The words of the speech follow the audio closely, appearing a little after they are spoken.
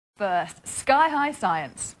first, sky-high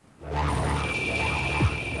science.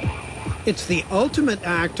 It's the ultimate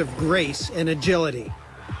act of grace and agility.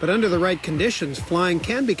 But under the right conditions, flying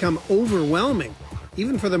can become overwhelming,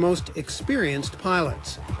 even for the most experienced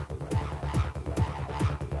pilots.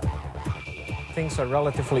 Things are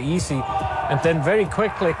relatively easy, and then very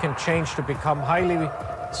quickly can change to become highly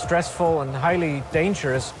stressful and highly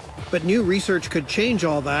dangerous. But new research could change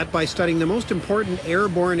all that by studying the most important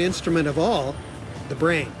airborne instrument of all, the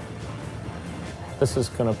brain. This is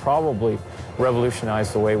going to probably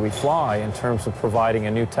revolutionize the way we fly in terms of providing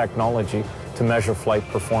a new technology to measure flight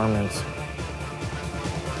performance.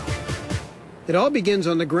 It all begins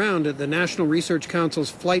on the ground at the National Research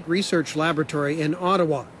Council's Flight Research Laboratory in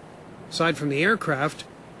Ottawa. Aside from the aircraft,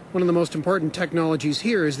 one of the most important technologies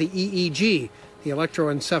here is the EEG, the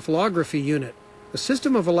electroencephalography unit, a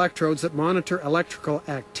system of electrodes that monitor electrical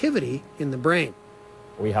activity in the brain.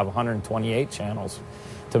 We have 128 channels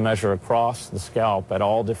to measure across the scalp at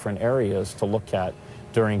all different areas to look at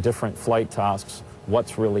during different flight tasks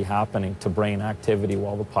what's really happening to brain activity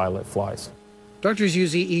while the pilot flies. Doctors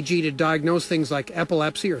use EEG to diagnose things like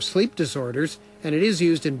epilepsy or sleep disorders, and it is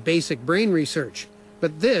used in basic brain research.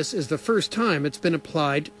 But this is the first time it's been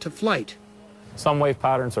applied to flight. Some wave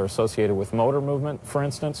patterns are associated with motor movement, for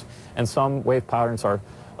instance, and some wave patterns are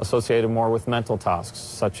associated more with mental tasks,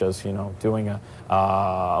 such as, doing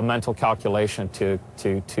a mental calculation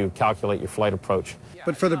to calculate your flight approach.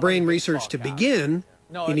 But for the brain research to begin,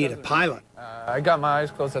 you need a pilot. I got my eyes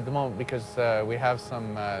closed at the moment because we have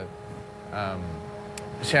some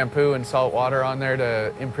shampoo and salt water on there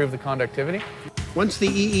to improve the conductivity. Once the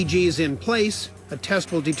EEG is in place, a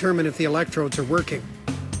test will determine if the electrodes are working.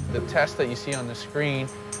 The test that you see on the screen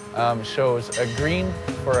shows a green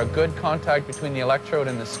for a good contact between the electrode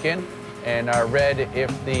and the skin, and a red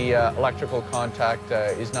if the electrical contact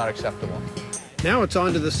is not acceptable. Now it's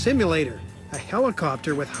on to the simulator, a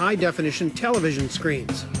helicopter with high-definition television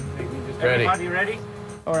screens. Ready. Everybody ready?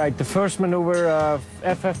 All right, the first maneuver,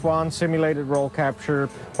 FF1, simulated roll capture.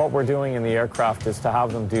 What we're doing in the aircraft is to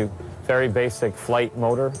have them do very basic flight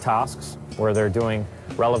motor tasks, where they're doing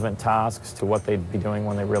relevant tasks to what they'd be doing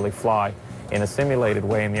when they really fly, in a simulated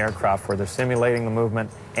way in the aircraft, where they're simulating the movement,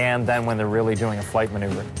 and then when they're really doing a flight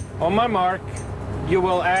maneuver. On my mark, you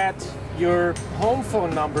will add your home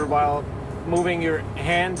phone number while moving your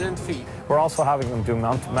hands and feet. We're also having them do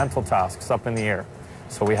mental tasks up in the air.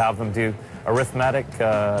 So we have them do arithmetic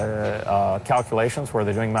calculations, where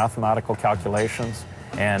they're doing mathematical calculations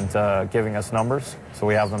and giving us numbers. So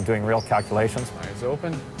we have them doing real calculations. Eyes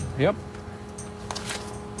open. Yep.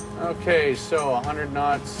 Okay, so 100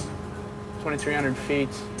 knots, 2,300 feet.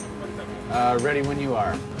 Ready when you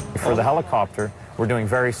are. For the helicopter, we're doing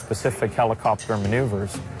very specific helicopter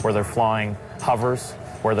maneuvers, where they're flying hovers,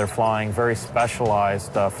 where they're flying very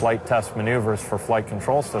specialized flight test maneuvers for flight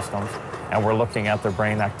control systems, and we're looking at their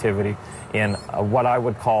brain activity in what I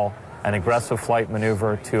would call an aggressive flight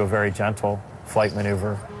maneuver to a very gentle flight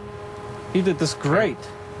maneuver. He did this great.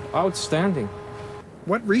 Outstanding.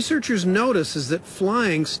 What researchers notice is that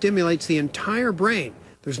flying stimulates the entire brain.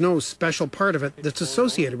 There's no special part of it that's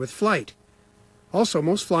associated with flight. Also,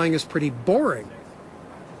 most flying is pretty boring.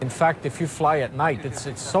 In fact, if you fly at night,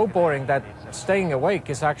 it's so boring that staying awake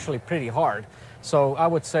is actually pretty hard. So I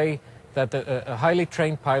would say that a highly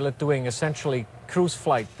trained pilot doing essentially cruise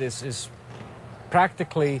flight, this is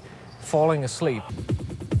practically falling asleep.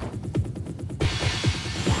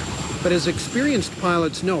 But as experienced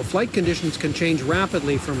pilots know, flight conditions can change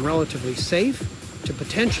rapidly from relatively safe to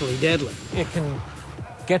potentially deadly. It can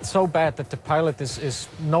get so bad that the pilot is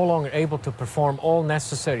no longer able to perform all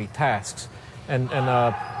necessary tasks. And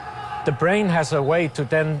the brain has a way to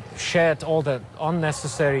then shed all the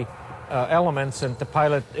unnecessary elements, and the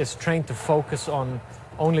pilot is trained to focus on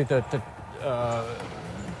only the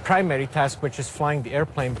primary task, which is flying the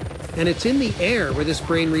airplane. And it's in the air where this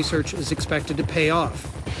brain research is expected to pay off.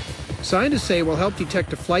 Scientists say it will help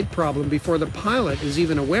detect a flight problem before the pilot is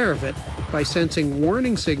even aware of it by sensing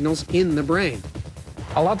warning signals in the brain.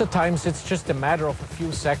 A lot of times it's just a matter of a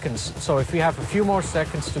few seconds. So if we have a few more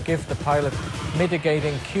seconds to give the pilot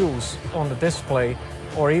mitigating cues on the display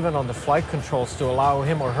or even on the flight controls to allow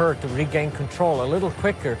him or her to regain control a little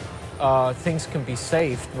quicker, things can be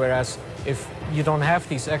saved. Whereas if you don't have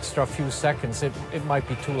these extra few seconds, it might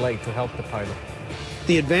be too late to help the pilot.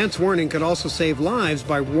 The advance warning could also save lives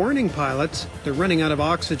by warning pilots they're running out of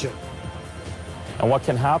oxygen. And what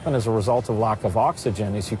can happen as a result of lack of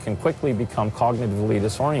oxygen is you can quickly become cognitively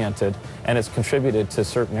disoriented, and it's contributed to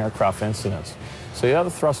certain aircraft incidents. So the other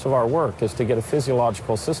thrust of our work is to get a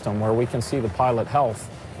physiological system where we can see the pilot health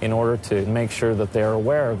in order to make sure that they're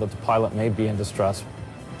aware that the pilot may be in distress.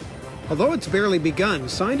 Although it's barely begun,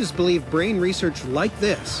 scientists believe brain research like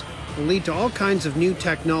this will lead to all kinds of new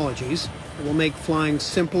technologies that will make flying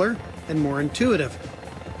simpler and more intuitive,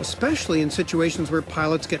 especially in situations where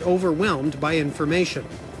pilots get overwhelmed by information.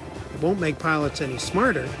 It won't make pilots any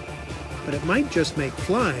smarter, but it might just make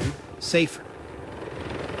flying safer.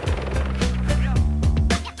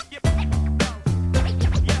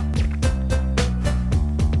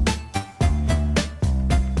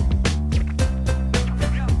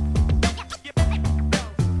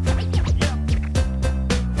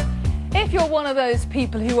 If you're one of those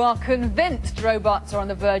people who are convinced robots are on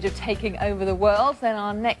the verge of taking over the world, then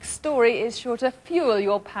our next story is sure to fuel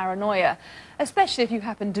your paranoia, especially if you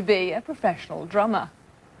happen to be a professional drummer.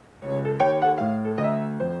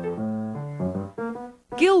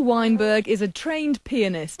 Gil Weinberg is a trained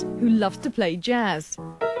pianist who loves to play jazz.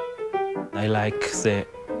 I like the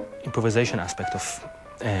improvisation aspect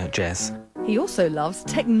of jazz. He also loves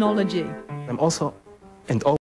technology. I'm also